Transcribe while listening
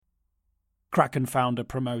Kraken founder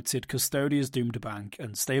promoted Custodia's doomed bank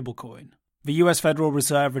and stablecoin. The US Federal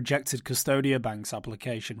Reserve rejected Custodia Bank's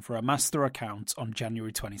application for a master account on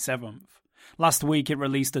January 27th. Last week, it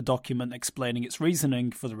released a document explaining its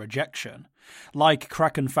reasoning for the rejection. Like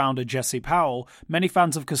Kraken founder Jesse Powell, many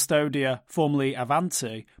fans of Custodia, formerly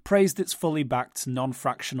Avanti, praised its fully backed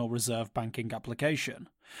non-fractional reserve banking application.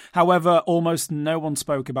 However, almost no one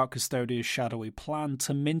spoke about Custodia's shadowy plan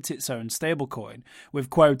to mint its own stablecoin, with,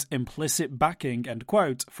 quote, implicit backing, end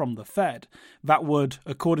quote, from the Fed, that would,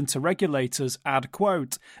 according to regulators, add,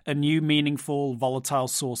 quote, a new meaningful, volatile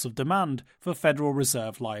source of demand for Federal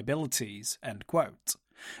Reserve liabilities, end quote.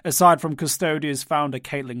 Aside from Custodia's founder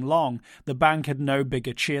Caitlin Long, the bank had no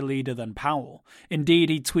bigger cheerleader than Powell. Indeed,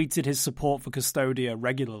 he tweeted his support for Custodia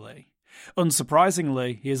regularly.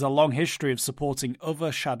 Unsurprisingly, he has a long history of supporting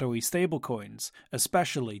other shadowy stablecoins,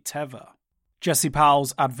 especially Tether. Jesse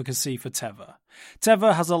Powell's advocacy for Tether.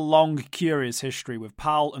 Tether has a long, curious history with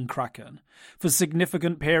Powell and Kraken. For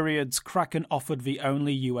significant periods, Kraken offered the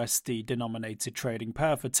only USD-denominated trading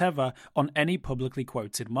pair for Tether on any publicly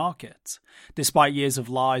quoted market. Despite years of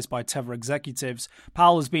lies by Tether executives,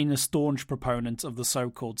 Powell has been a staunch proponent of the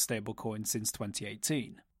so-called stablecoin since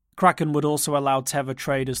 2018. Kraken would also allow Tether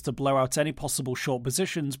traders to blow out any possible short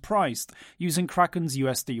positions priced using Kraken's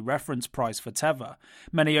USD reference price for Tether.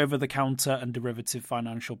 Many over-the-counter and derivative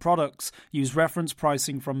financial products use reference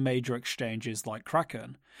pricing from major exchanges like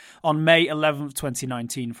Kraken. On May 11,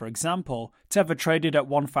 2019, for example, Tether traded at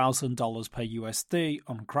 $1,000 per USD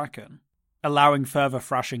on Kraken. Allowing further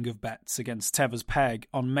thrashing of bets against Tether's peg,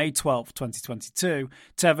 on May 12, 2022,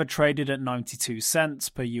 Tether traded at 92 cents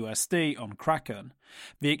per USD on Kraken.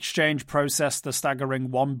 The exchange processed a staggering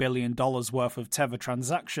 $1 billion worth of Tether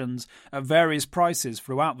transactions at various prices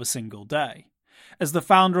throughout the single day. As the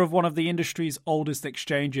founder of one of the industry's oldest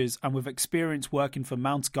exchanges and with experience working for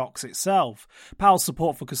Mt. Gox itself, Powell's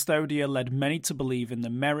support for Custodia led many to believe in the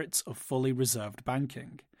merits of fully reserved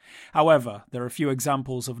banking. However, there are few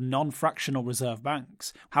examples of non-fractional reserve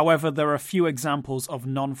banks,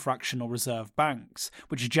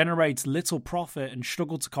 which generate little profit and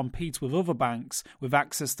struggle to compete with other banks with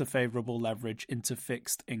access to favourable leverage into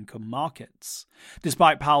fixed income markets.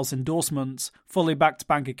 Despite Powell's endorsements, fully backed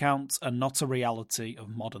bank accounts are not a reality of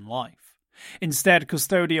modern life. Instead,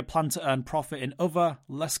 Custodia plan to earn profit in other,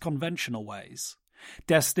 less conventional ways.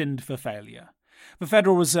 Destined for failure. The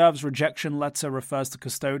Federal Reserve's rejection letter refers to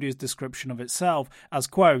Custodia's description of itself as,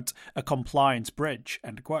 quote, a compliance bridge,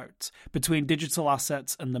 end quote, between digital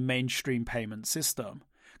assets and the mainstream payment system.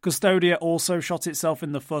 Custodia also shot itself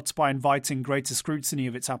in the foot by inviting greater scrutiny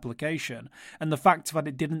of its application and the fact that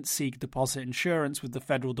it didn't seek deposit insurance with the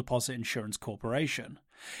Federal Deposit Insurance Corporation.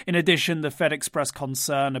 In addition, the Fed expressed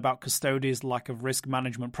concern about Custodia's lack of risk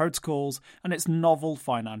management protocols and its novel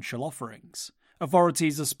financial offerings.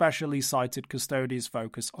 Authorities especially cited Custodia's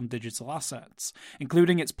focus on digital assets,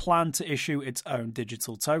 including its plan to issue its own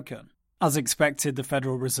digital token. As expected, the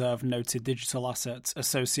Federal Reserve noted digital assets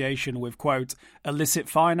association with, quote, illicit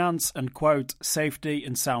finance and, quote, safety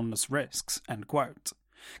and soundness risks, end quote.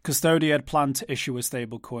 Custodia had planned to issue a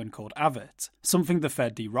stablecoin called AVIT, something the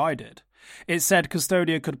Fed derided. It said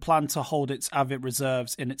Custodia could plan to hold its AVIT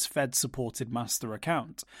reserves in its Fed-supported master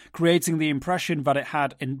account, creating the impression that it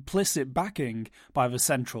had implicit backing by the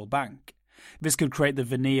central bank. This could create the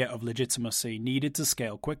veneer of legitimacy needed to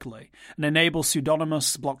scale quickly and enable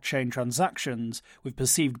pseudonymous blockchain transactions with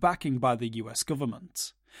perceived backing by the US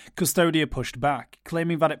government. Custodia pushed back,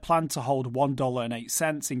 claiming that it planned to hold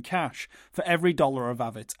 $1.08 in cash for every dollar of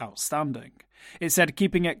AVIT outstanding. It said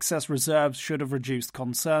keeping excess reserves should have reduced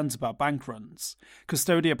concerns about bank runs.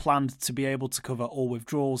 Custodia planned to be able to cover all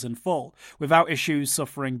withdrawals in full, without issues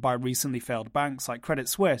suffering by recently failed banks like Credit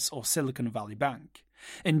Suisse or Silicon Valley Bank.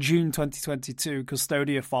 In June 2022,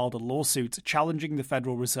 Custodia filed a lawsuit challenging the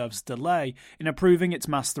Federal Reserve's delay in approving its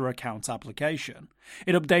master account application.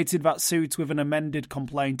 It updated that suit with an amended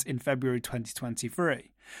complaint in February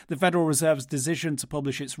 2023. The Federal Reserve's decision to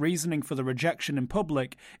publish its reasoning for the rejection in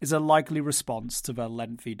public is a likely response to the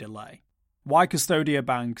lengthy delay. Why Custodia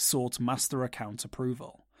Bank sought master account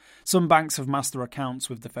approval. Some banks have master accounts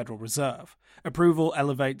with the Federal Reserve. Approval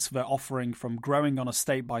elevates their offering from growing on a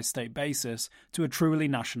state-by-state basis to a truly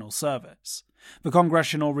national service. The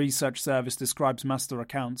Congressional Research Service describes master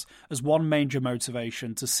accounts as one major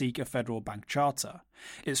motivation to seek a federal bank charter.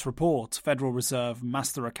 Its report, Federal Reserve,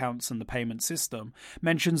 Master Accounts and the Payment System,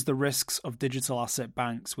 mentions the risks of digital asset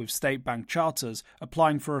banks with state bank charters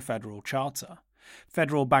applying for a federal charter.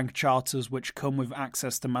 Federal bank charters, which come with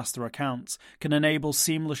access to master accounts, can enable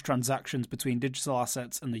seamless transactions between digital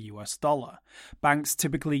assets and the US dollar. Banks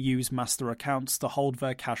typically use master accounts to hold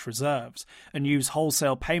their cash reserves and use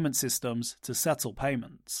wholesale payment systems to settle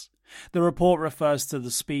payments. The report refers to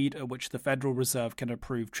the speed at which the Federal Reserve can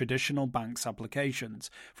approve traditional banks' applications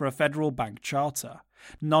for a federal bank charter.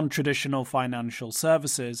 Non-traditional financial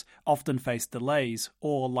services often face delays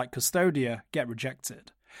or, like Custodia, get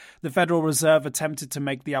rejected. The Federal Reserve attempted to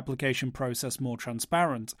make the application process more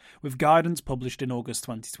transparent, with guidance published in August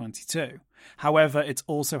 2022. However, it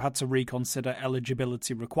also had to reconsider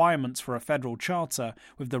eligibility requirements for a federal charter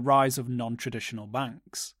with the rise of non-traditional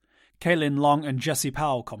banks. Caitlin Long and Jesse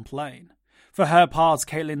Powell complain. For her part,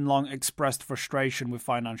 Caitlin Long expressed frustration with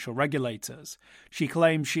financial regulators. She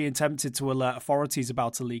claimed she attempted to alert authorities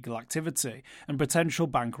about illegal activity and potential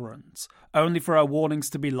bank runs, only for her warnings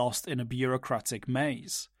to be lost in a bureaucratic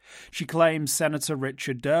maze. She claims Senator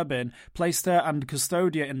Richard Durbin placed her and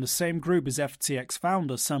Custodia in the same group as FTX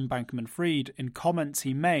founder Sam Bankman-Fried in comments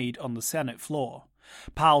he made on the Senate floor.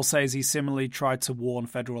 Powell says he similarly tried to warn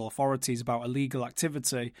federal authorities about illegal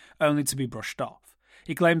activity, only to be brushed off.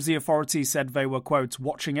 He claims the authorities said they were, quote,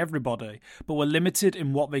 watching everybody, but were limited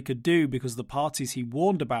in what they could do because the parties he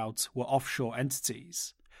warned about were offshore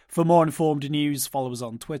entities. For more informed news, follow us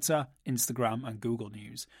on Twitter, Instagram and Google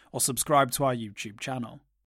News, or subscribe to our YouTube channel.